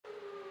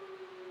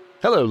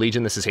Hello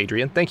Legion, this is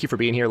Hadrian. Thank you for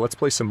being here. Let's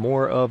play some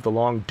more of The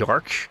Long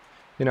Dark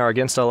in our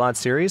Against All Odds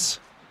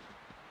series,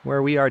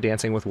 where we are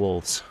dancing with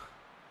wolves,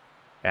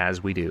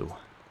 as we do.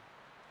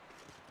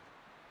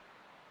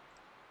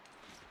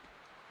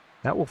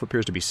 That wolf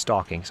appears to be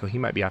stalking, so he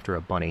might be after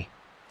a bunny.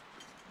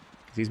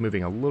 He's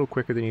moving a little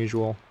quicker than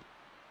usual.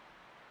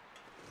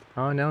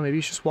 Oh no, maybe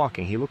he's just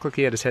walking. He looked like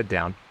he had his head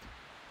down.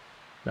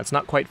 That's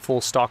not quite full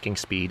stalking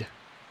speed,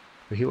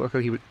 but he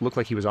looked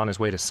like he was on his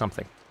way to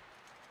something.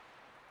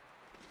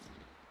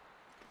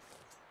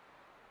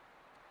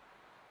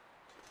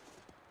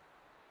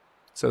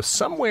 So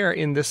somewhere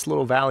in this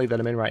little valley that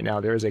I'm in right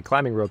now, there is a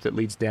climbing rope that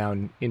leads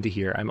down into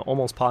here. I'm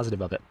almost positive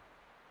of it.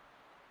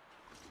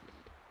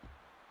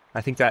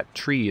 I think that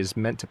tree is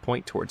meant to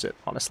point towards it,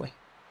 honestly.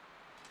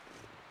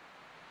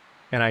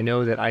 And I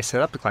know that I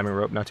set up the climbing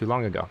rope not too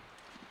long ago.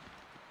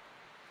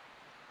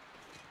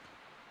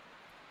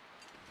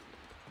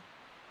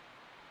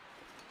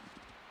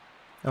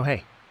 Oh,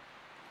 hey.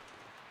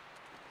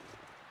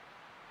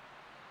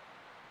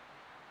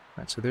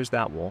 Alright, so there's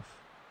that wolf.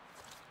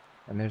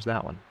 And there's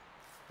that one.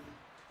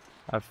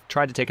 I've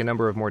tried to take a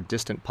number of more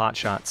distant pot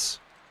shots.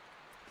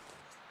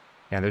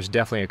 Yeah, there's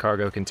definitely a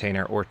cargo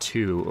container or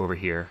two over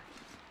here.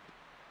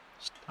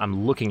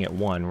 I'm looking at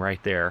one right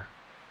there.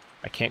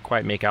 I can't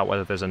quite make out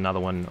whether there's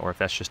another one or if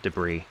that's just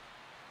debris.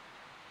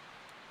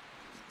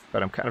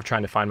 But I'm kind of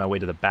trying to find my way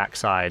to the back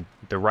side,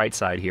 the right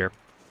side here,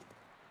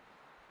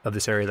 of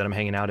this area that I'm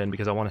hanging out in,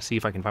 because I want to see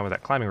if I can find where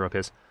that climbing rope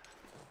is.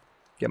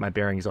 Get my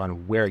bearings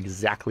on where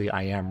exactly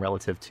I am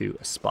relative to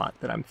a spot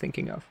that I'm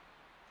thinking of.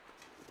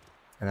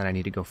 And then I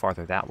need to go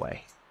farther that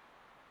way,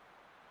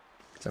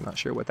 because I'm not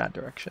sure what that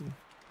direction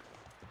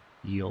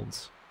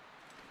yields.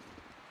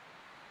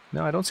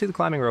 No, I don't see the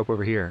climbing rope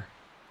over here.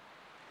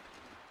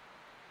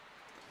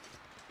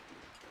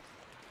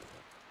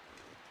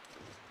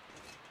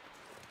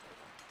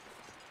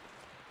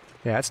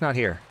 Yeah, it's not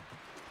here.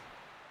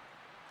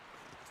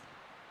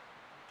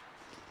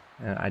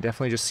 And I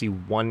definitely just see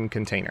one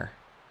container.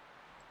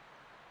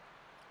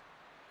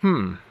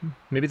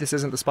 Maybe this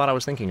isn't the spot I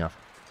was thinking of.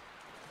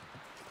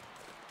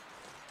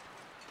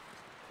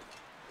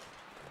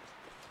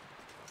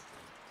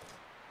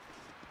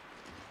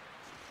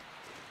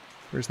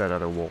 Where's that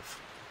other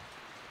wolf?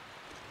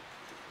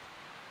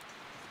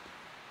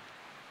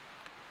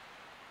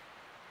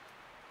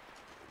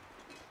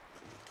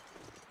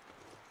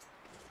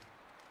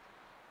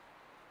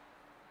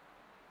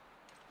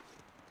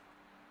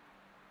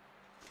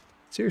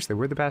 Seriously,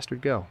 where'd the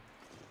bastard go?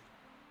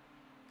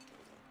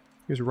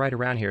 He was right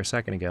around here a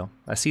second ago.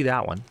 I see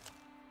that one.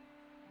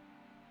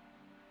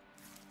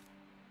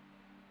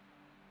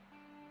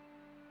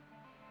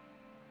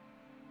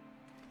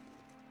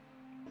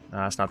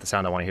 That's not the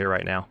sound I want to hear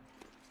right now.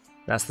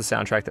 That's the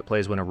soundtrack that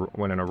plays when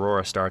an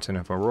aurora starts, and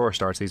if an aurora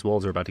starts, these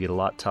wolves are about to get a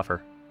lot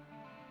tougher.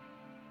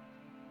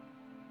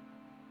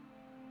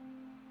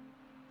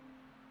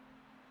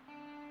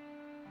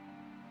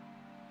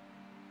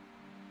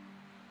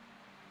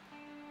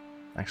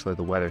 Actually,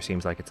 the weather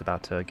seems like it's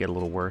about to get a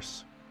little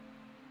worse.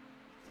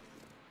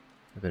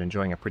 I've been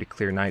enjoying a pretty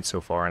clear night so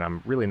far, and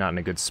I'm really not in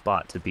a good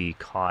spot to be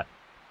caught.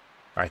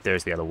 Alright,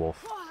 there's the other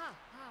wolf.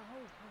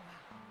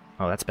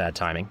 Oh, that's bad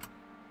timing.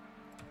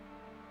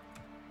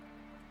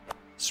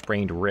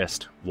 Sprained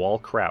wrist, wall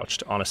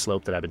crouched on a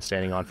slope that I've been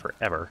standing on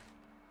forever.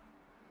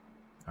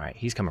 Alright,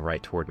 he's coming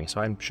right toward me,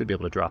 so I should be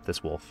able to drop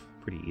this wolf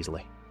pretty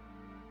easily.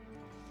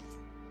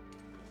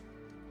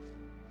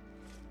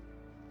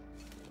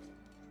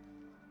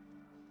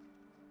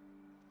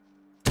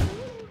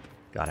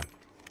 Got him.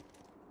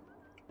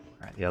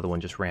 Alright, the other one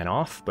just ran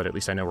off, but at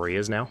least I know where he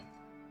is now.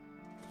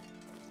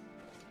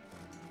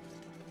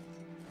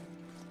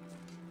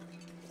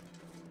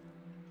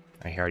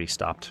 He already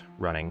stopped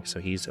running, so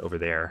he's over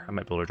there. I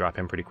might be able to drop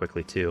him pretty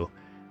quickly too.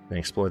 Then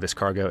explore this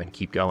cargo and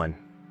keep going.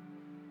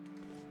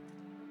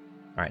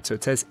 Alright, so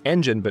it says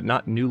engine, but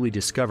not newly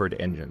discovered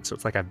engine. So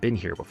it's like I've been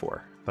here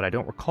before, but I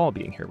don't recall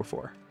being here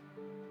before.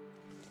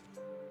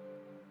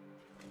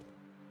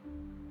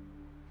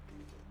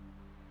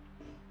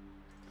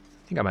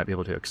 I think I might be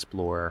able to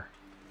explore.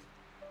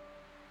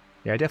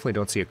 Yeah, I definitely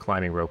don't see a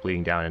climbing rope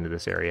leading down into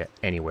this area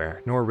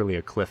anywhere, nor really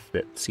a cliff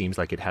that seems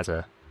like it has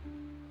a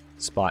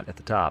spot at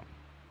the top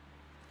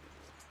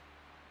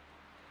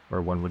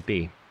where one would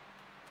be.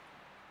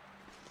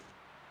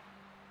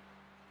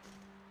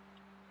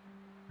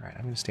 Alright,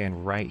 I'm going to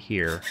stand right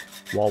here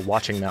while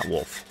watching that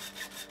wolf.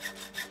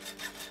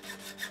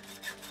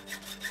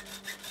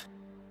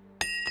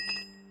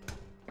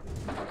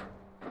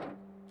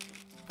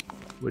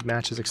 Wood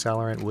matches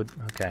accelerant, wood...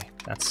 Okay,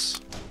 that's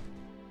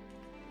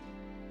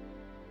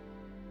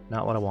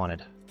not what I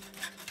wanted.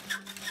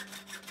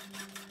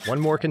 One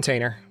more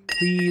container.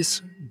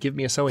 Please give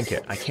me a sewing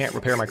kit. I can't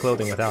repair my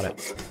clothing without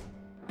it.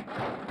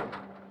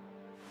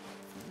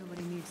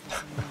 Nobody needs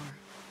this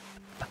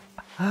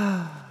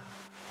anymore.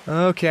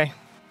 Okay,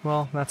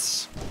 well,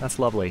 that's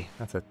lovely.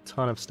 That's a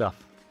ton of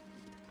stuff.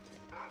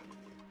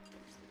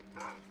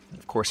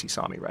 Of course he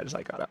saw me right as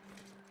I got up.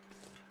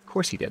 Of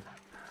course he did.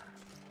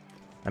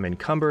 I'm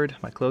encumbered.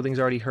 My clothing's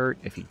already hurt.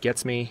 If he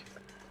gets me,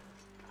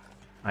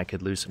 I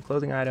could lose some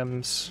clothing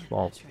items. I'm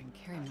Well, not sure I can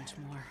carry much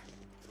more.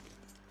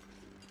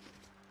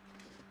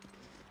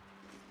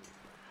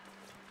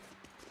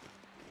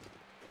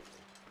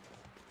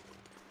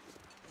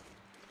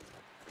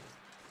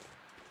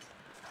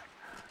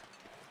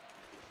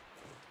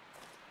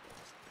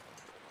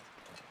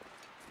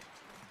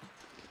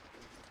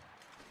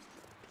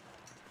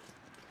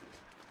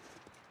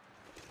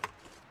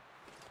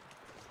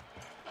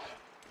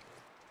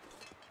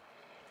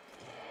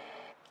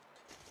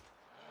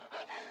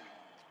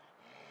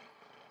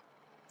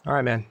 all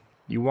right, man.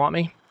 You want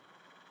me?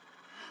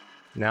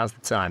 Now's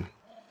the time.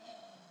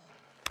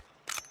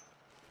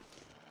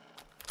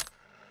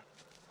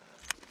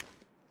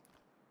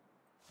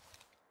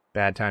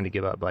 Bad time to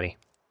give up, buddy.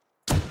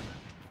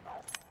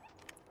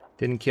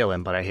 Didn't kill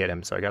him, but I hit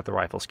him, so I got the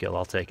rifle skill.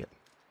 I'll take it.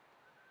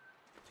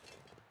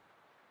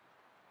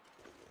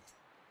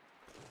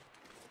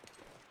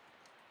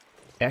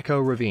 Echo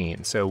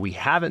Ravine. So we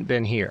haven't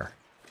been here.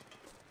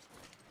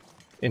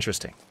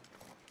 Interesting.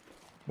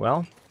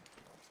 Well,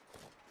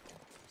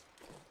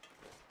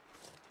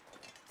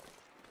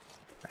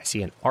 I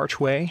see an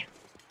archway.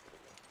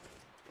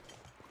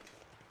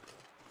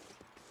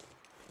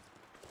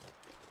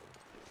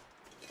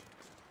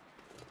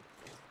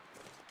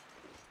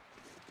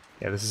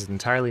 Yeah, this is an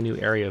entirely new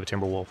area of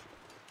Timberwolf.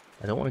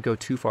 I don't want to go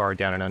too far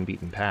down an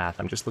unbeaten path.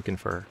 I'm just looking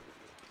for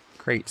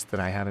crates that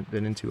I haven't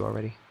been into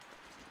already.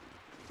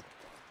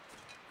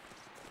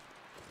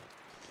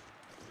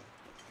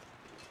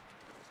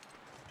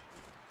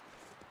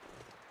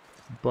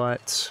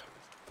 But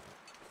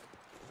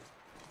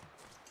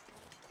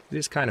it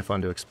is kind of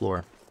fun to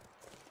explore.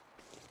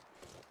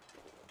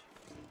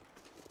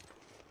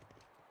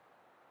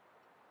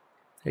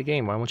 Hey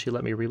game, why won't you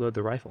let me reload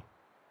the rifle?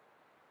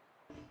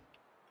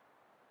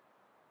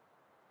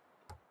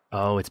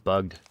 Oh, it's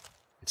bugged.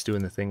 It's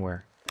doing the thing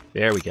where...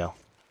 There we go.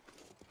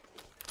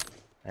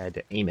 I had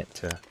to aim it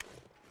to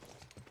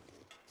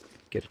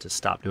get it to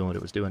stop doing what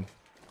it was doing.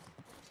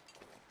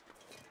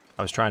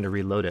 I was trying to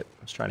reload it.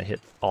 I was trying to hit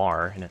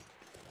R and it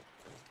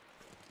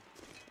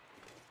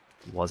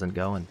wasn't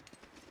going.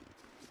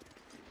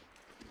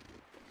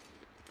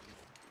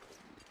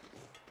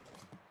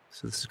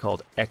 So this is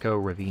called Echo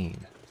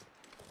Ravine.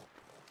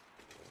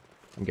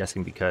 I'm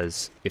guessing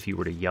because if you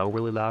were to yell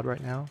really loud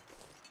right now,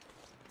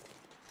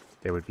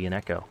 there would be an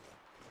echo.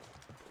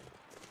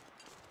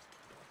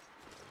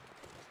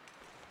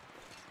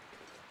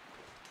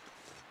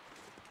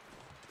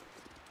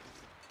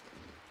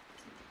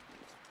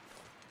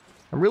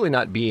 I'm really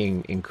not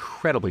being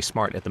incredibly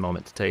smart at the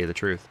moment, to tell you the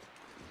truth.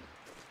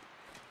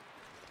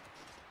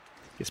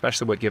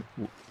 Especially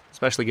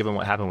given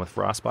what happened with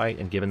Frostbite,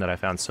 and given that I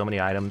found so many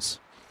items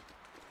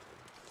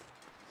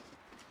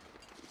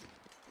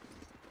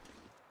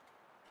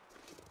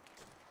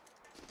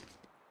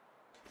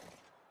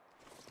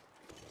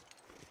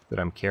that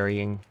I'm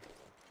carrying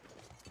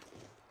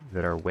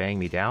that are weighing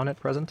me down at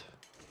present.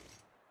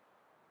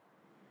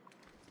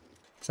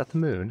 Is that the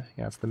moon?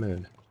 Yeah, it's the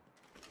moon.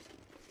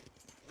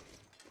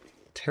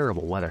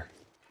 Terrible weather.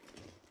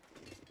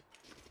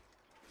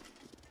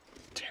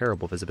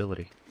 Terrible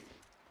visibility.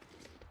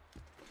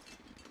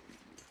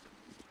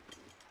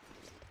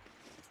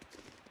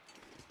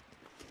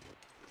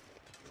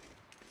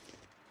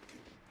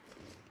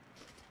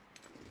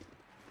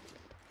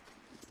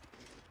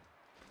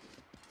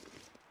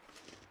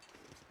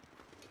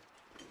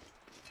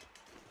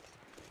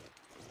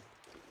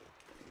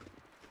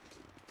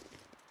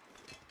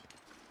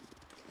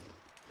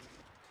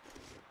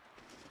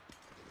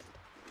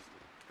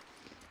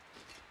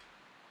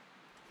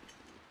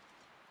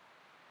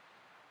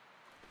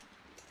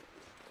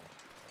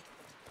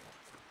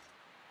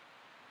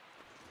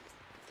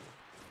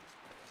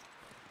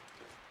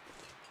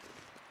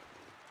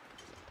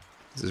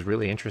 This is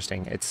really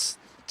interesting. It's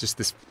just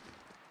this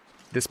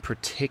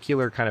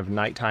particular kind of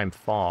nighttime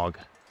fog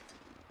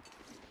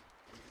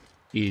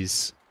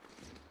is...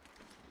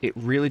 It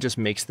really just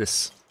makes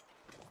this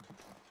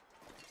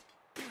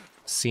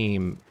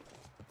seem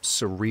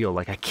surreal.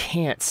 Like, I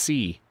can't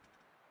see.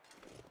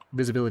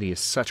 Visibility is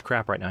such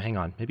crap right now. Hang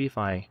on. Maybe if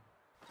I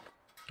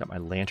got my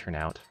lantern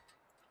out,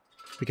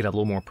 we could have a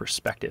little more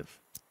perspective.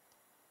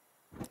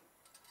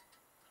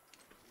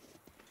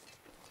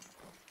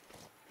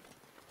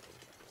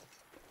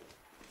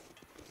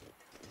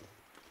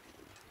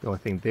 The only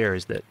thing there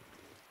is that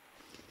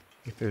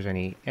if there's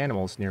any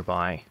animals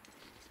nearby,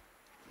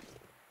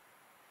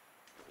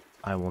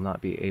 I will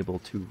not be able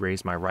to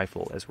raise my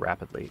rifle as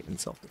rapidly in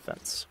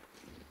self-defense.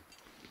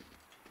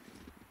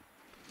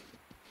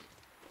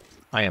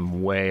 I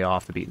am way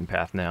off the beaten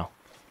path now.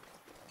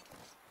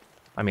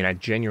 I mean, I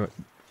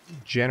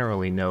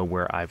generally know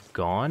where I've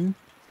gone.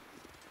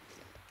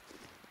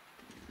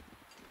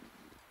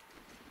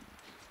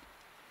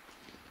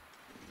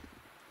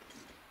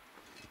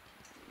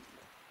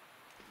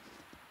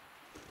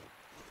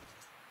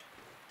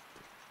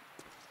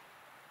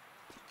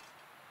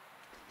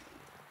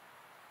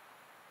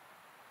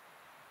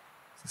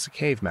 It's a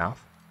cave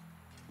mouth.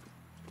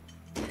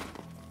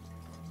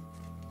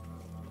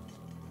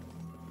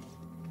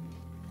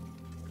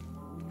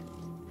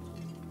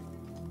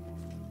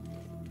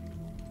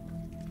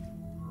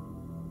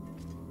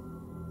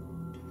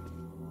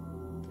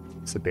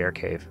 It's a bear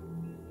cave.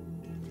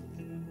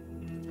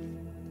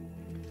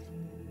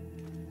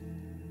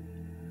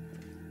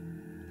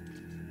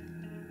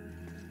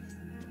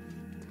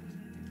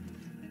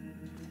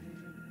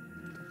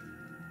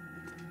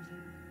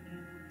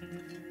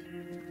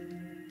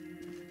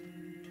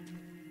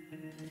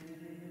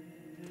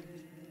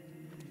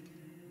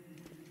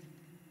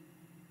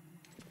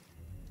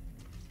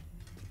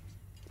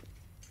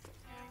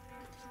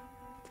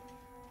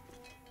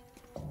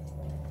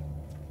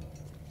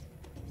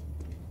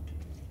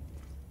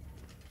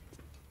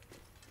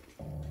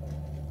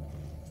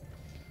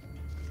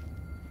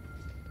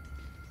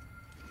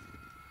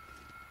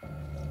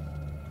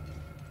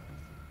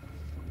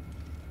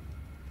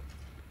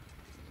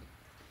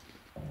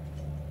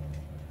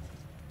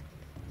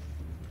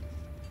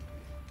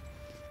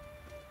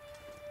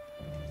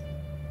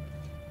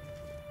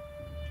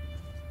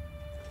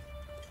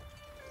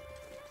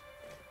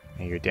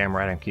 Yeah, you're damn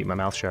right I'm keeping my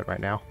mouth shut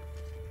right now.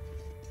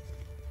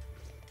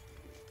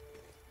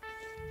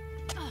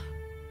 Oh,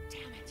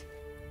 damn it.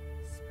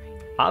 Sprained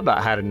me. I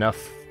about had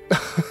enough.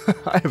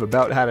 I have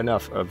about had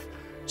enough of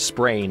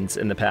sprains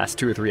in the past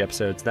 2 or 3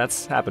 episodes.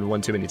 That's happened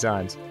one too many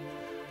times.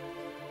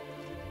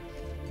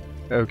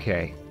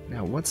 Okay,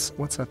 now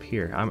what's up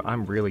here?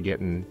 I'm really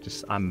getting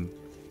just I'm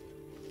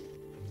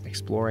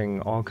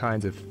exploring all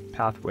kinds of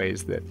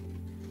pathways that.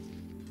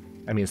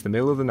 I mean, it's the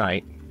middle of the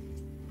night.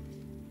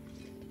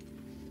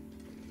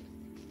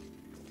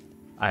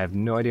 I have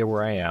no idea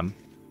where I am.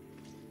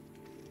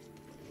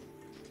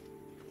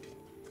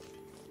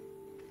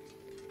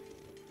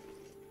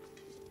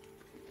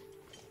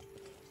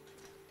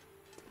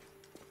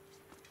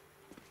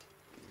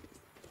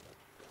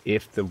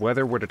 If the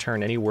weather were to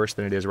turn any worse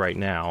than it is right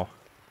now,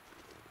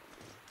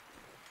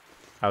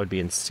 I would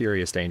be in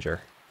serious danger.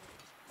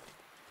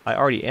 I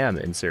already am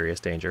in serious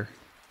danger,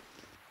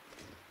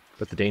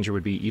 but the danger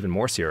would be even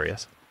more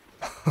serious.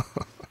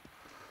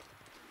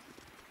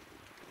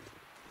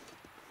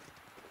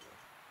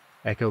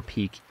 Echo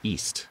Peak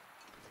East.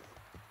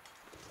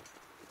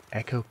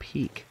 Echo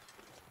Peak.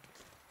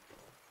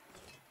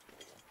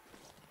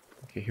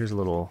 Okay, here's a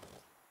little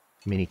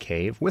mini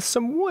cave with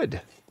some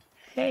wood.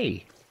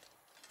 Hey!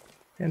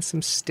 And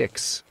some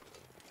sticks.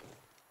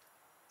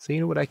 So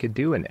you know what I could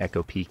do in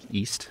Echo Peak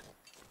East?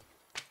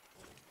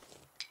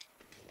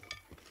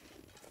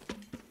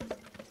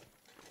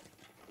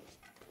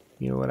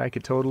 You know what I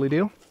could totally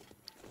do?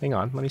 Hang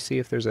on, let me see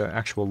if there's an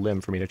actual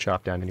limb for me to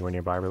chop down anywhere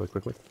nearby really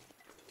quickly.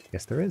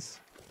 Yes, there is.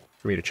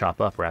 For me to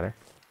chop up, rather.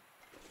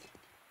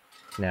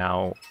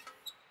 Now,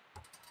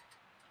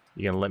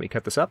 you gonna let me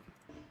cut this up?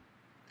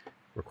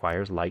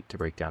 Requires light to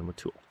break down with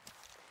tool.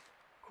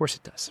 Of course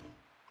it does.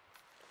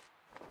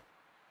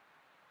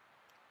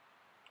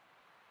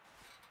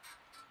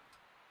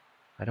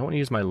 I don't want to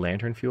use my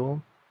lantern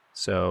fuel,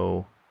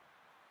 so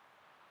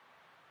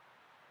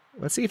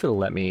let's see if it'll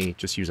let me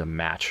just use a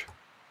match.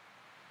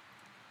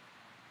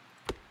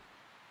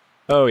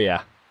 Oh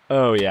yeah.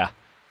 Oh yeah.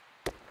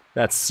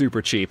 That's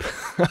super cheap.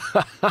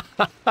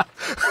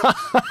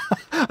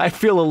 I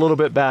feel a little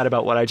bit bad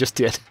about what I just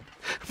did,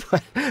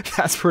 but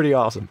that's pretty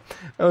awesome.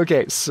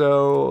 Okay,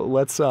 so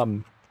let's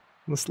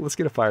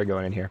get a fire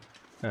going in here.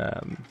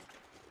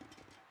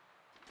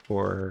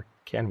 Or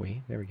can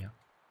we? There we go.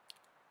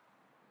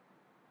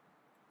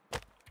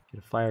 Get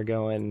a fire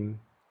going.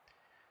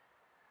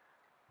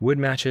 Wood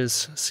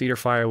matches, cedar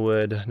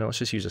firewood. No, let's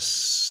just use a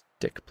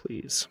stick,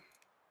 please.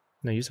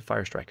 No, use a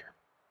fire striker.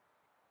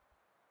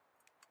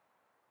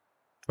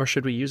 Or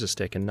should we use a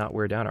stick and not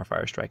wear down our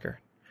fire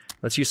striker?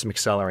 Let's use some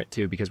accelerant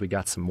too, because we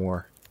got some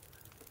more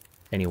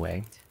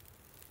anyway.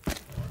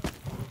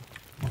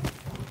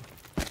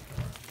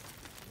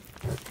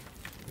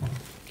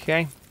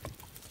 Okay.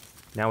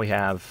 Now we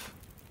have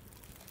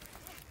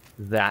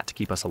that to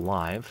keep us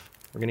alive.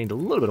 We're going to need a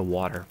little bit of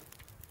water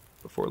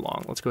before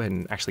long. Let's go ahead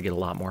and actually get a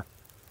lot more.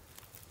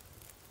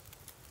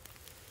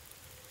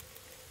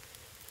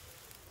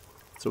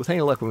 So with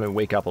any luck, when we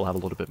wake up, we'll have a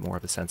little bit more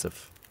of a sense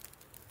of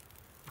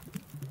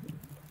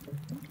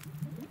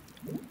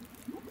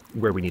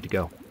where we need to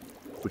go.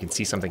 We can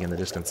see something in the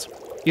distance.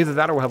 Either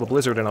that or we'll have a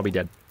blizzard and I'll be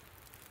dead.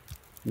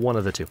 One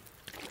of the two.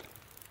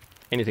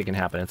 Anything can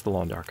happen. It's the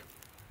Lone Dark.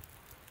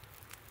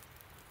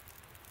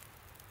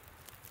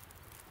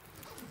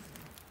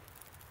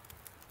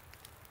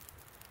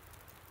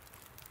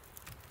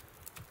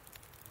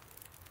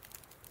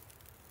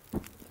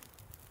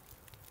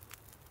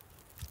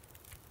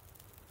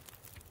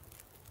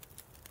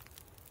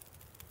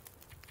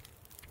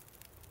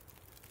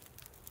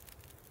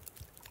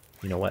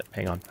 You know what?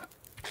 Hang on.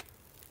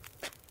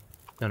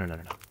 No.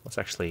 Let's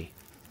actually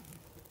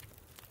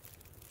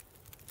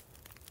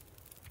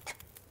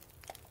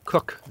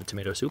cook the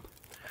tomato soup.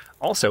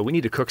 Also, we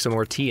need to cook some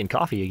more tea and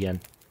coffee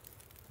again,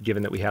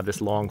 given that we have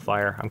this long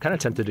fire. I'm kind of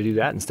tempted to do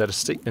that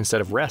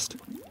instead of rest.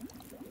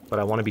 But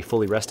I want to be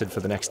fully rested for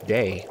the next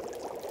day.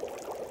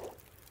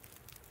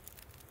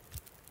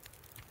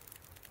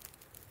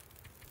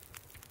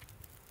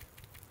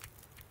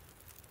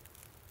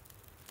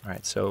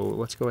 Alright, so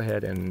let's go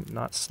ahead and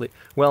not sleep.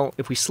 Well,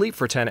 if we sleep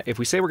for 10... If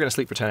we say we're going to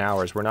sleep for 10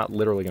 hours, we're not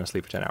literally going to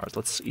sleep for 10 hours.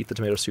 Let's eat the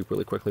tomato soup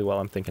really quickly while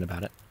I'm thinking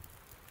about it.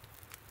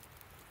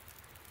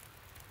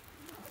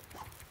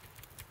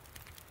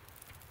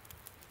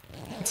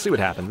 Let's see what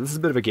happens. This is a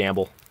bit of a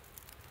gamble.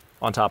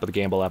 On top of the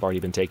gamble I've already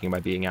been taking by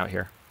being out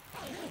here.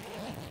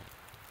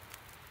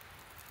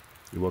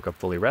 We woke up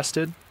fully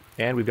rested,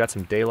 and we've got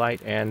some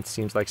daylight, and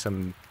seems like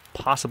some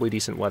possibly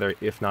decent weather,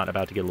 if not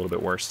about to get a little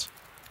bit worse.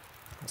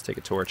 Let's take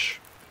a torch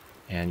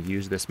and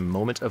use this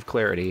moment of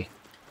clarity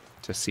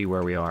to see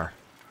where we are.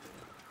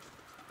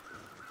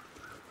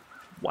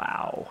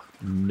 Wow,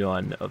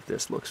 none of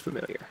this looks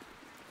familiar.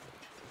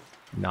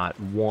 Not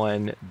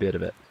one bit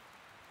of it.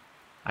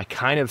 I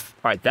kind of...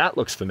 Alright, that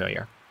looks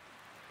familiar.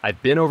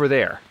 I've been over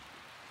there.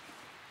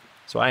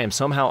 So I am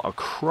somehow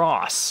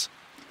across.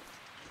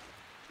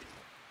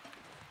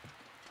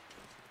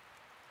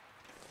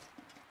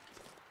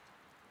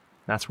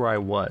 That's where I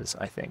was,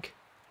 I think.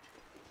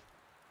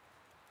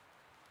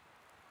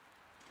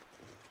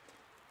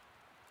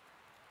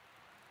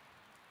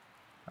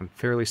 I'm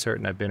fairly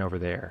certain I've been over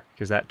there,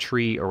 because that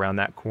tree around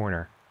that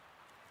corner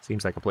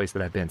seems like a place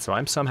that I've been. So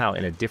I'm somehow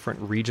in a different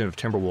region of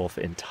Timberwolf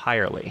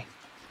entirely,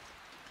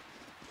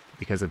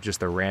 because of just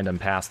the random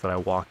paths that I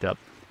walked up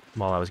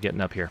while I was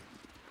getting up here.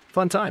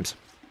 Fun times.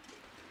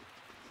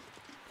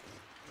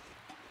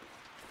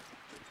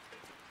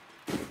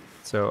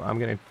 So I'm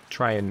going to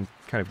try and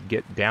kind of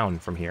get down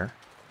from here.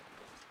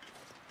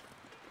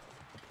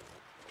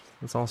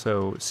 Let's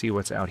also see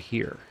what's out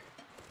here.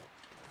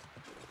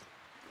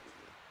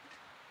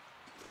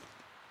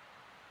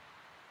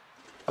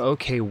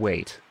 Okay,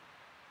 wait.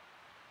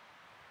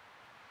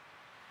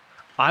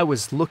 I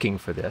was looking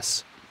for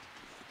this.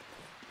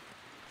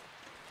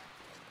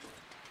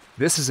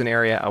 This is an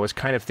area I was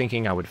kind of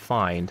thinking I would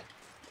find.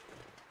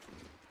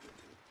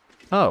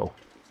 Oh.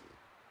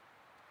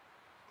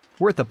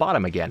 We're at the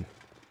bottom again.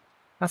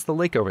 That's the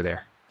lake over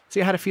there.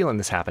 See, I had a feeling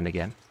this happened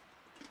again.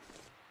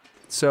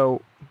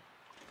 So,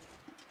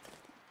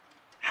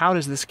 how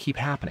does this keep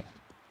happening?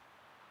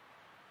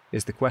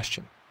 Is the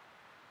question.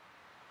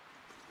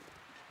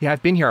 Yeah,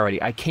 I've been here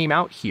already. I came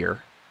out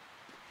here.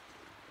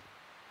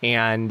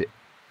 And...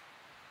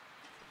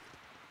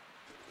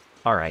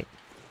 Alright.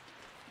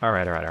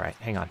 Alright.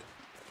 Hang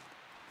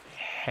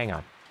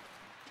on.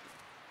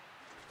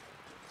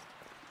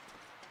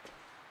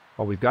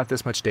 Well, we've got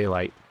this much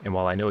daylight, and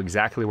while I know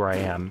exactly where I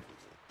am...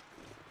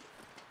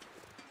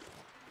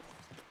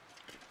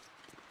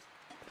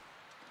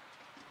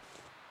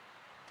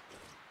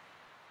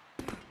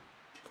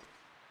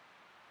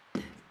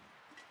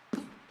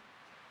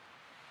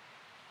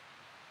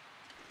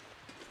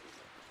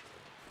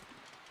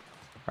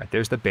 Alright,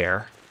 there's the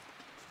bear.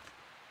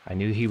 I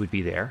knew he would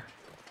be there.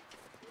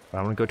 But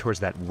I want to go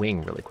towards that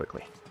wing really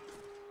quickly.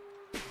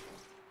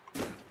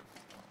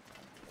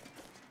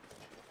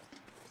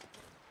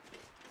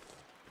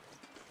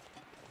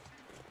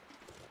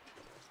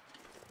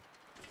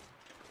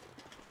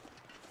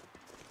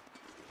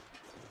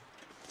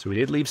 So we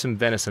did leave some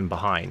venison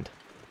behind.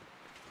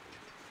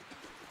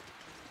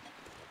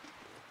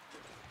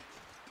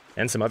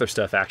 And some other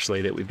stuff,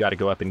 actually, that we've got to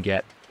go up and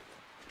get.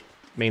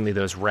 Mainly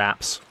those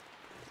wraps.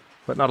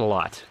 But not a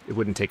lot. It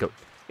wouldn't take a...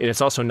 And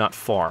it's also not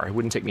far. It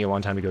wouldn't take me a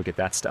long time to go get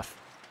that stuff.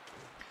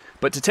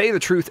 But to tell you the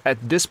truth, at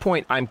this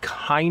point, I'm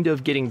kind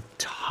of getting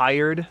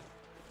tired.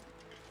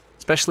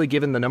 Especially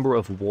given the number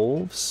of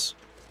wolves.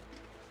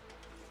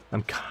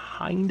 I'm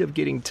kind of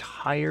getting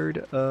tired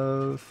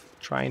of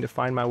trying to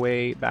find my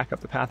way back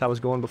up the path I was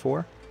going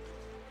before.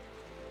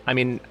 I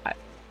mean,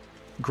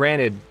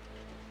 granted,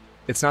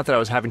 it's not that I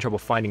was having trouble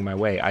finding my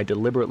way. I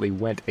deliberately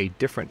went a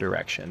different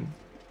direction.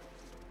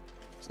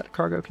 Is that a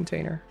cargo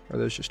container? Or are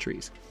those just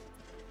trees?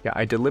 Yeah,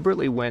 I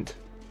deliberately went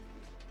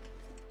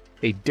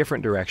a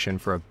different direction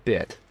for a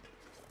bit.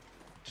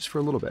 Just for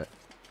a little bit.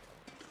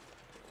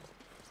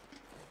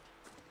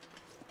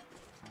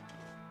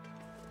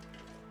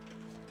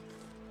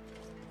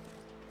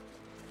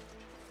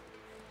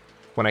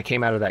 When I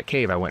came out of that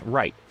cave, I went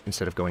right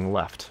instead of going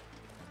left.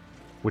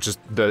 Which is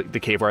the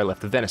cave where I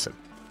left the venison.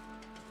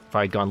 If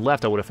I had gone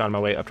left, I would have found my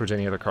way up towards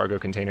any other cargo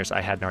containers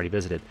I hadn't already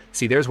visited.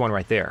 See, there's one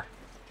right there.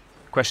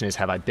 The question is,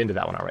 have I been to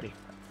that one already?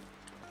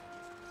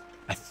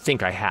 I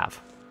think I have.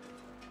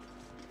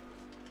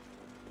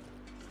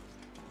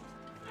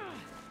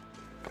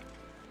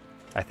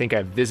 I think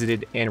I've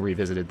visited and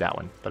revisited that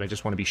one, but I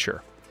just want to be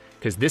sure.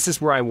 Because this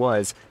is where I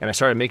was, and I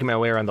started making my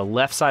way around the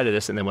left side of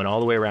this, and then went all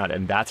the way around,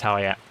 and that's how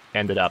I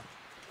ended up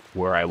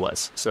where I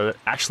was. So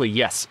actually,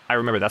 yes, I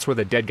remember that's where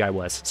the dead guy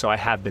was, so I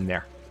have been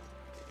there.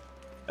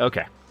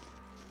 Okay.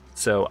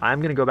 So I'm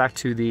going to go back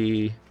to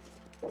the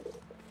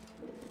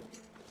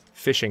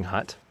fishing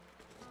hut.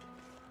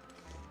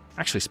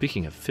 Actually,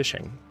 speaking of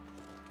fishing,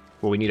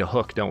 well, we need a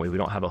hook, don't we? We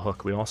don't have a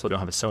hook. We also don't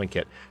have a sewing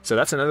kit. So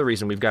that's another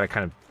reason we've got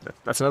to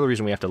that's another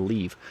reason we have to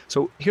leave.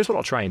 So here's what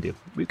I'll try and do.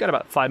 We've got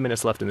about 5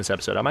 minutes left in this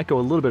episode. I might go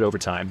a little bit over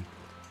time.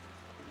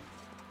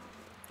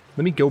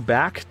 Let me go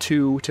back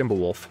to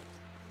Timberwolf.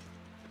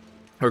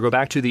 Or go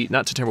back to the,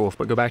 not to Timberwolf,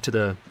 but go back to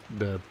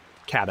the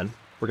cabin.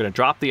 We're going to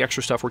drop the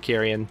extra stuff we're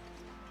carrying.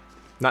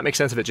 Not make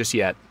sense of it just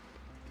yet,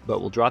 but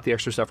we'll drop the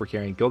extra stuff we're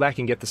carrying, go back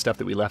and get the stuff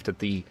that we left at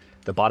the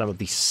bottom of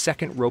the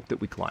second rope that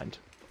we climbed,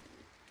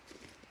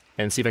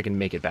 and see if I can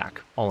make it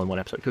back all in one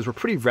episode, because we're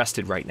pretty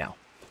rested right now.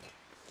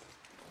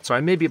 So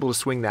I may be able to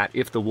swing that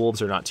if the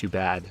wolves are not too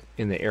bad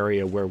in the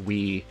area where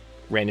we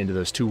ran into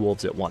those 2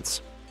 wolves at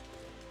once.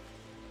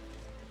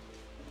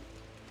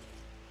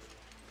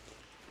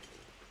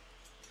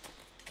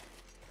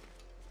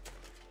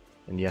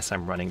 And yes,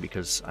 I'm running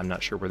because I'm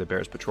not sure where the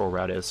bear's patrol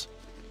route is,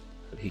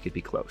 but he could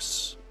be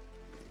close.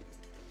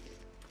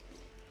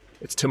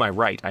 It's to my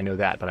right, I know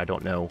that, but I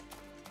don't know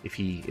if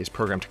he is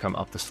programmed to come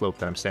up the slope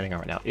that I'm standing on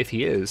right now. If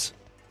he is,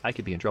 I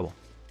could be in trouble.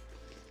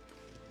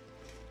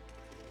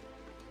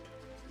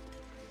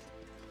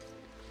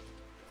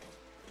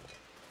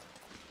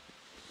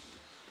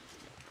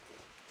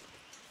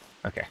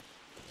 Okay.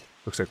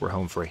 Looks like we're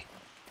home free.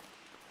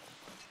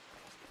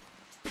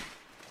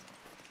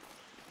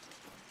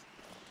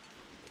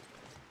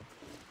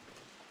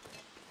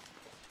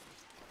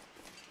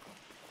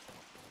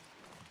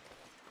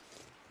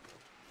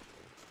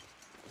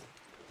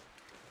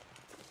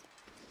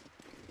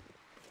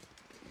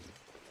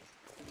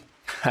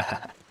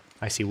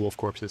 I see wolf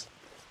corpses.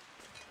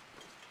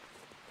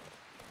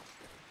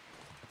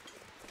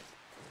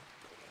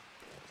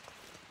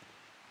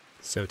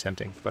 So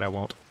tempting, but I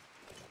won't.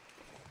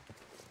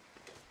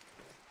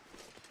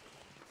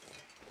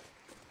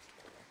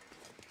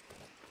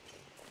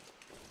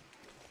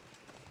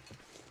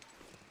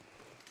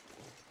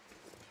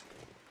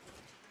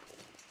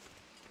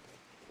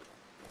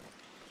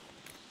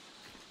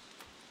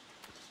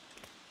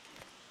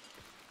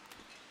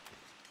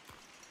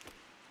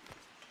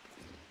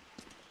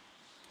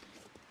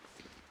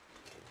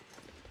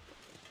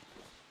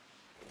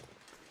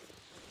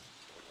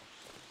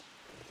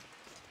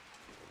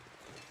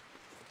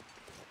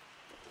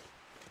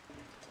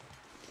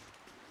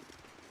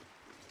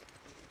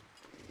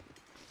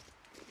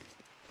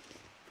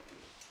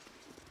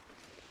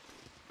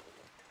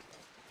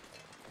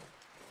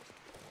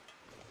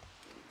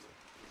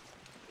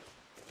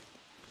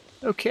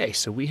 Okay,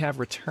 so we have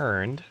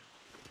returned.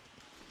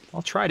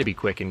 I'll try to be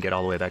quick and get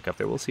all the way back up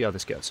there. We'll see how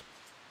this goes.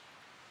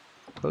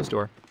 Closed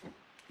door.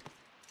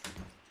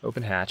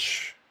 Open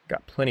hatch.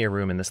 Got plenty of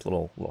room in this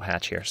little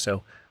hatch here.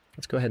 So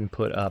let's go ahead and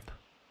put up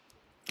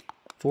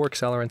 4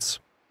 accelerants.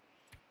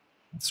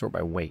 Let's sort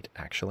by weight,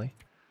 actually.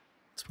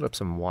 Let's put up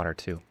some water,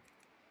 too,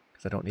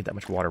 because I don't need that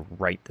much water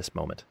right this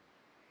moment.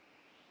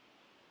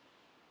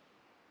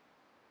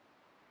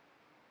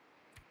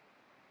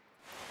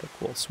 A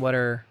cool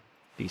sweater.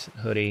 Decent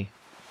hoodie.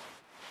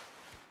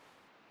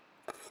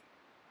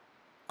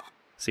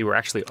 See, we're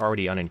actually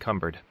already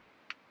unencumbered.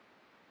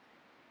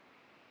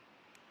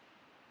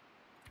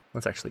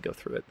 Let's actually go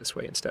through it this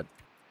way instead.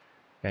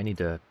 I need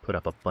to put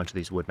up a bunch of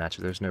these wood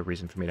matches. There's no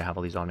reason for me to have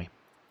all these on me.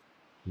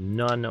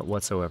 None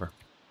whatsoever.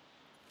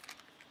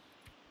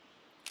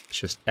 It's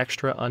just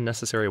extra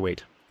unnecessary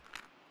weight.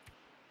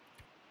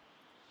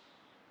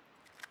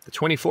 The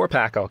 24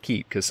 pack I'll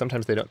keep, because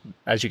sometimes they don't,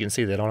 as you can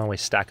see, they don't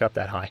always stack up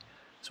that high.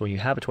 So when you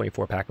have a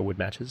 24 pack of wood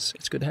matches,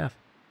 it's good to have.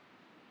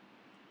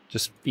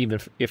 Just even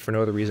if for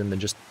no other reason than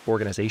just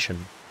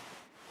organization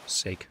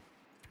sake.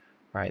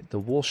 All right, the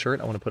wool shirt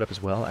I want to put up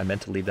as well. I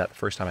meant to leave that the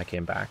first time I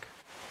came back.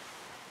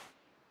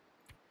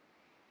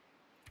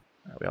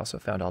 All right, we also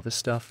found all this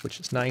stuff,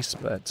 which is nice,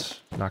 but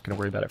I'm not going to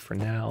worry about it for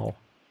now.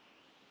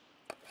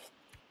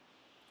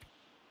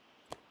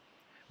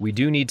 We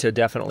do need to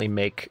definitely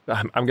make...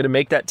 I'm going to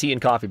make that tea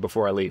and coffee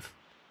before I leave.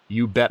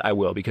 You bet I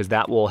will, because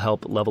that will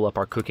help level up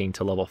our cooking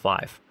to level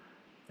 5.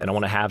 And I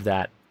want to have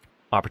that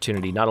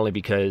opportunity, not only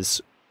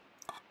because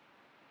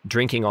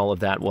drinking all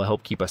of that will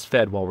help keep us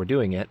fed while we're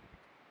doing it,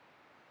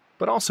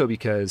 but also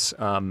because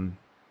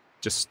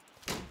just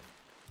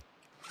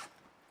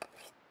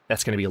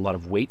that's going to be a lot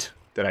of weight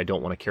that I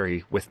don't want to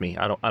carry with me.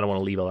 I don't want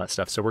to leave all that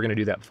stuff. So we're going to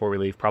do that before we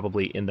leave,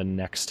 probably in the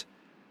next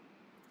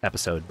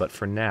episode. But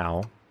for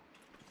now,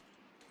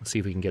 let's see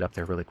if we can get up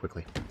there really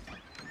quickly.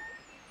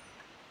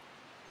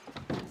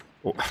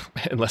 Oh,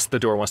 unless the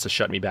door wants to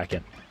shut me back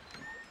in.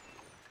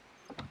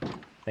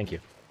 Thank you.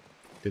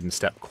 Didn't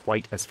step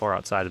quite as far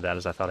outside of that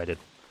as I thought I did.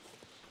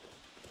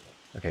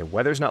 Okay,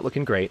 weather's not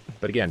looking great,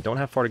 but again, don't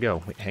have far to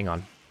go. Wait, hang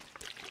on.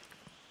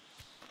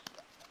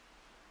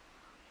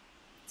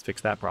 Let's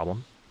fix that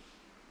problem.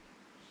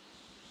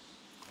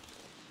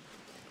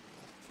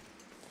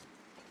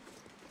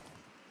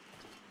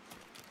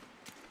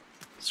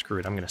 Screw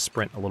it, I'm going to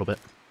sprint a little bit.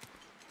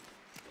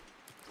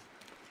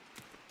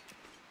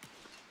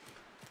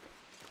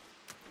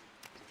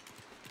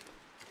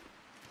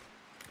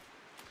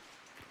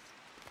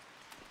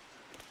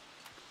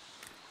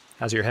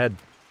 How's your head?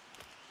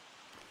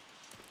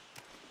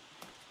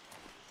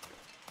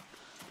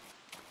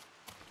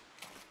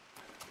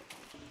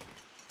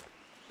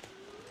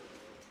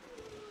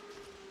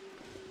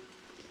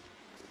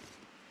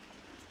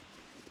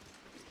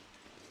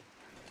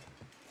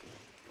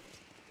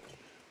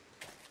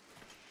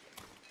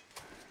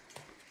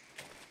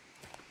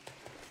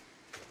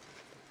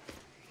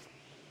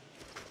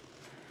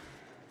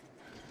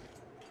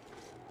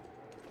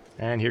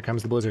 And here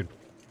comes the blizzard.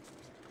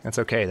 That's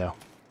okay, though.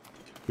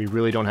 We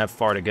really don't have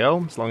far to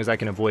go. As long as I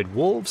can avoid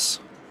wolves,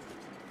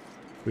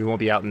 we won't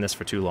be out in this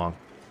for too long.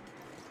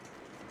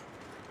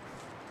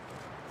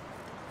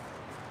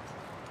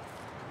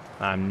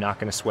 I'm not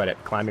going to sweat it.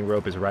 Climbing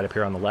rope is right up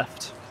here on the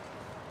left.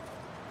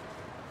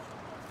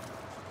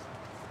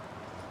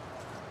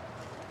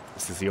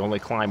 This is the only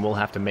climb we'll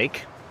have to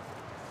make.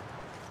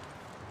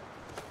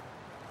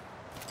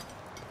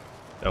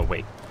 Oh,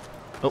 wait.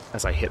 Oh,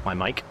 as I hit my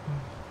mic.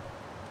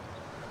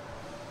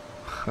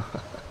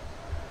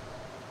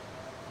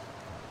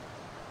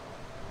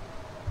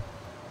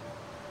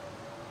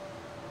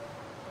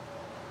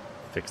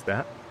 Fix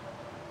that.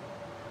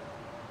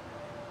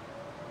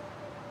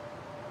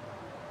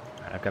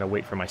 I've got to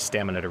wait for my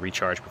stamina to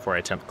recharge before I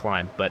attempt to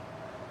climb, but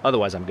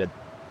otherwise I'm good.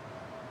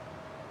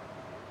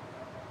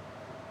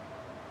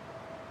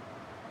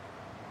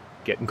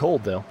 Getting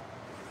cold, though.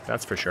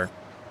 That's for sure.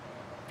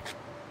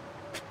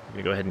 I'm going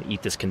to go ahead and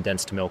eat this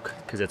condensed milk,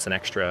 because it's an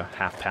extra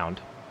 ½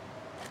 pound.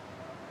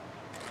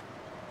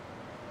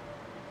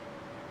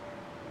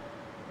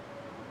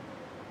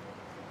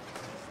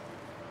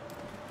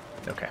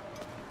 Okay.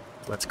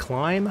 Let's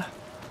climb.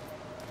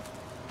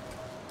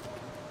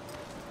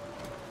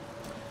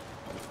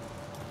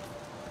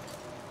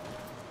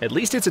 At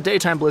least it's a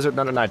daytime blizzard,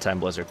 not a nighttime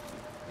blizzard.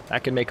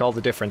 That can make all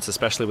the difference,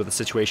 especially with the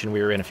situation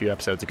we were in a few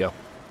episodes ago.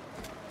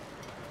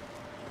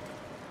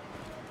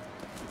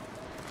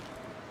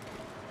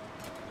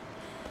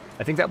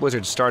 I think that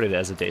blizzard started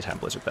as a daytime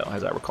blizzard, though,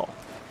 as I recall.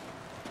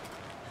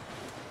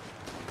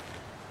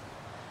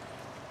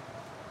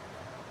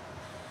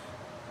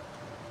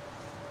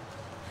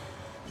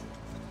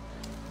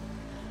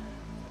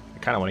 I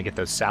kind of want to get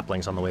those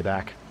saplings on the way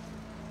back.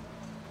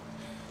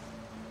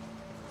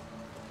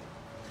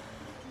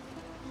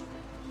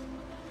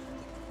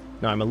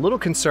 Now, I'm a little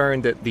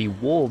concerned that the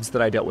wolves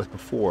that I dealt with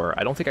before,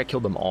 I don't think I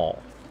killed them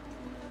all.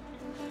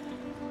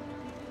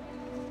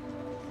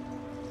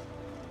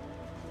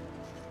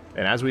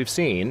 And as we've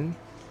seen,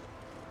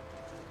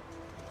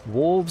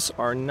 wolves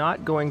are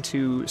not going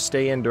to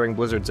stay in during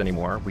blizzards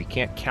anymore. We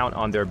can't count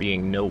on there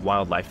being no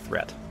wildlife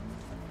threat.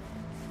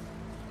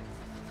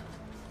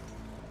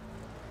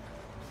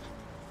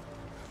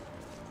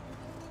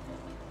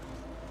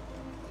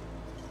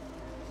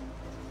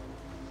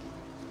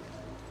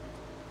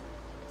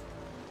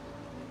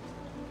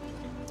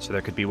 So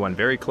there could be one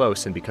very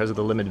close, and because of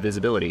the limited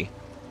visibility,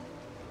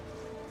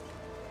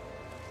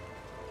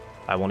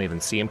 I won't even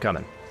see him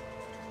coming.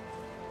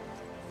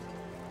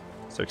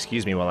 So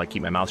excuse me while I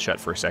keep my mouth shut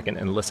for a second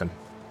and listen.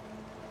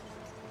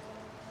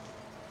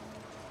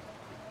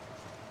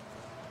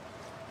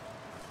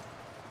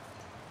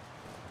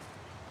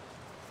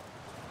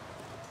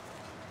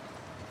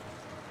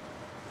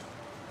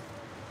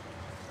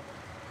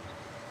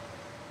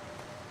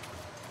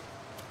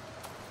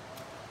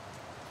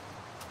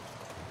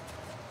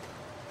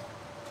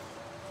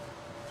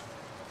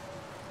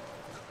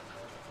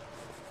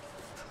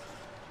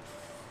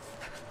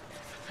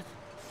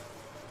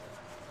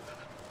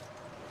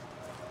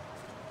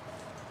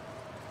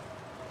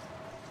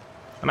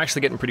 I'm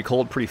actually getting pretty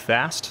cold pretty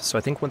fast, so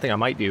I think one thing I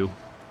might do,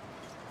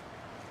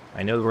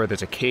 I know where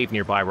there's a cave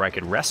nearby where I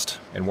could rest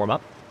and warm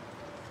up.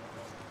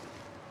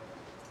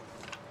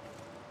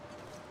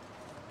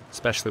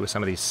 Especially with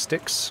some of these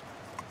sticks.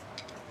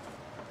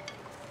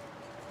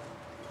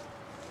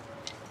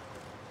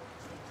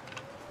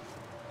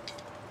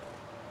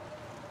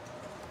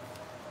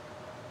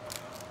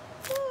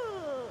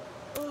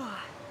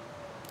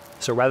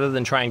 So rather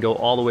than try and go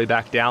all the way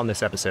back down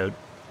this episode,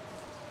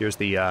 here's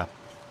the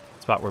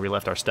spot where we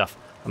left our stuff.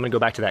 I'm going to go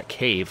back to that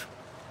cave.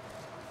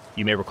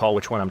 You may recall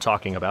which one I'm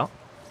talking about.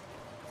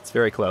 It's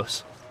very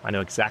close. I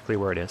know exactly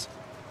where it is.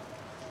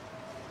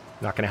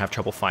 Not going to have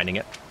trouble finding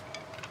it.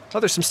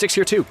 Oh, there's some sticks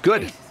here too.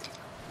 Good.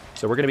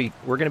 So we're going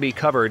to be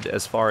covered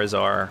as far as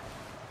our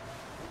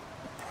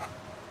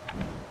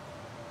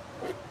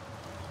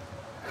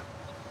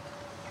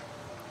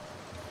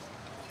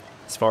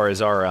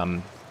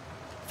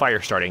fire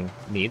starting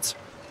needs.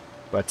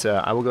 But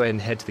I will go ahead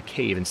and head to the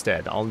cave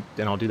instead. I'll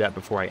do that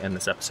before I end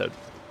this episode.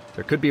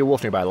 There could be a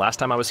wolf nearby. Last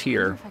time I was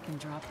here, If I can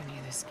drop any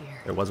of this gear.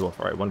 there was a wolf.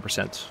 All right,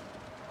 1%.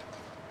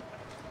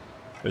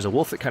 There's a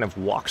wolf that kind of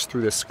walks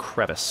through this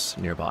crevice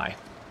nearby.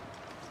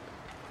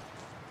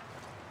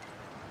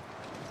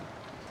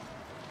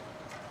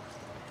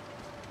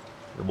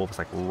 The wolf was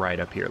like right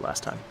up here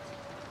last time.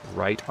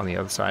 Right on the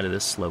other side of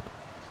this slope.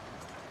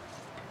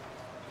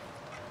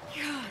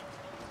 God,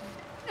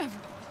 never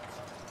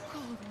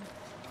cold.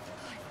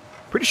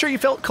 Pretty sure you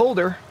felt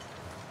colder.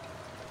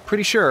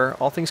 Pretty sure,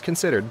 all things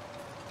considered.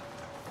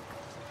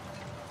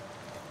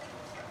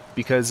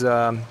 Because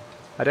I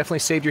definitely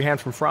saved your hand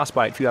from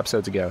frostbite a few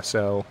episodes ago,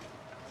 so...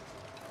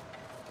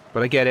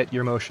 But I get it,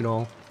 you're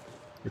emotional,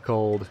 you're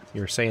cold,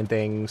 you're saying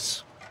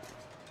things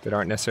that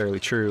aren't necessarily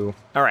true.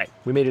 Alright,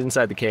 we made it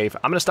inside the cave.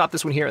 I'm going to stop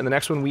this one here, and the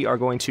next one we are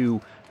going to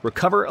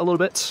recover a little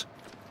bit.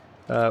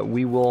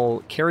 We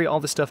will carry all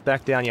this stuff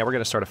back down. Yeah, we're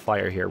going to start a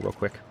fire here real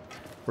quick.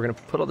 We're going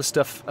to put all this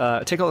stuff,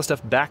 take all this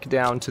stuff back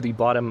down to the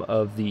bottom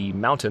of the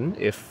mountain,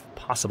 if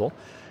possible.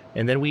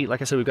 And then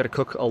like I said, we've got to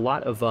cook a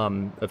lot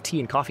of tea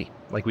and coffee,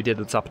 like we did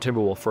at the top of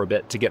Timberwolf for a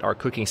bit, to get our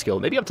cooking skill,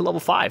 maybe up to level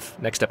 5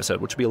 next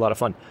episode, which will be a lot of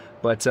fun.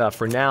 But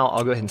for now,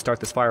 I'll go ahead and start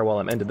this fire while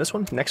I'm ending this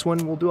one. Next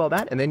one, we'll do all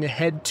that, and then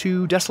head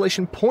to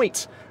Desolation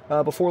Point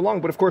before long.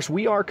 But of course,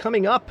 we are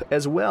coming up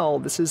as well.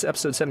 This is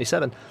episode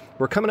 77.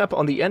 We're coming up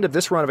on the end of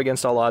this run of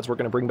Against All Odds. We're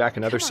going to bring back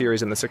another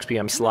series in the 6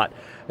 p.m. slot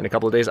in a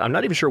couple of days. I'm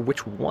not even sure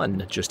which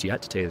one just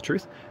yet, to tell you the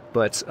truth,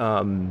 but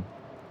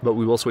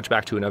we will switch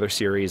back to another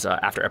series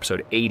after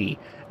episode 80,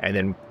 and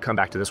then come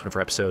back to this one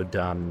for episode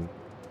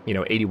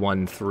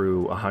 81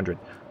 through 100.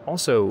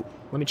 Also,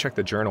 let me check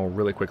the journal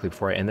really quickly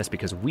before I end this,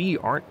 because we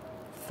aren't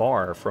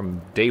far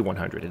from day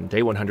 100, and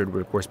day 100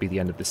 would of course be the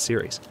end of this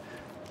series.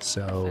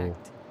 So,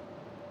 perfect.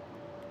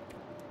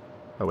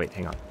 Oh wait,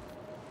 hang on.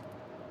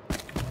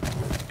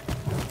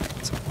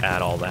 Let's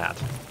add all that.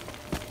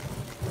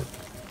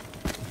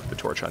 Put the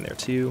torch on there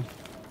too.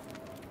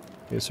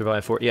 You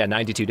survive for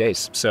 92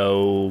 days.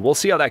 So we'll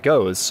see how that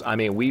goes. I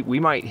mean, we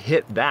might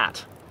hit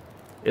that.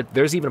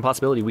 There's even a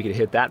possibility we could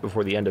hit that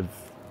before the end of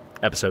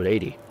episode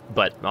 80,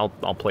 but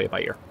I'll play it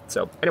by ear.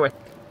 So anyway,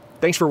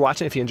 thanks for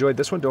watching. If you enjoyed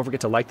this one, don't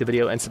forget to like the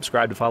video and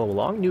subscribe to follow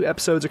along. New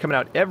episodes are coming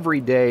out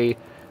every day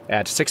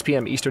at 6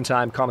 p.m. Eastern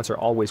Time. Comments are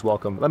always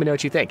welcome. Let me know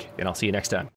what you think, and I'll see you next time.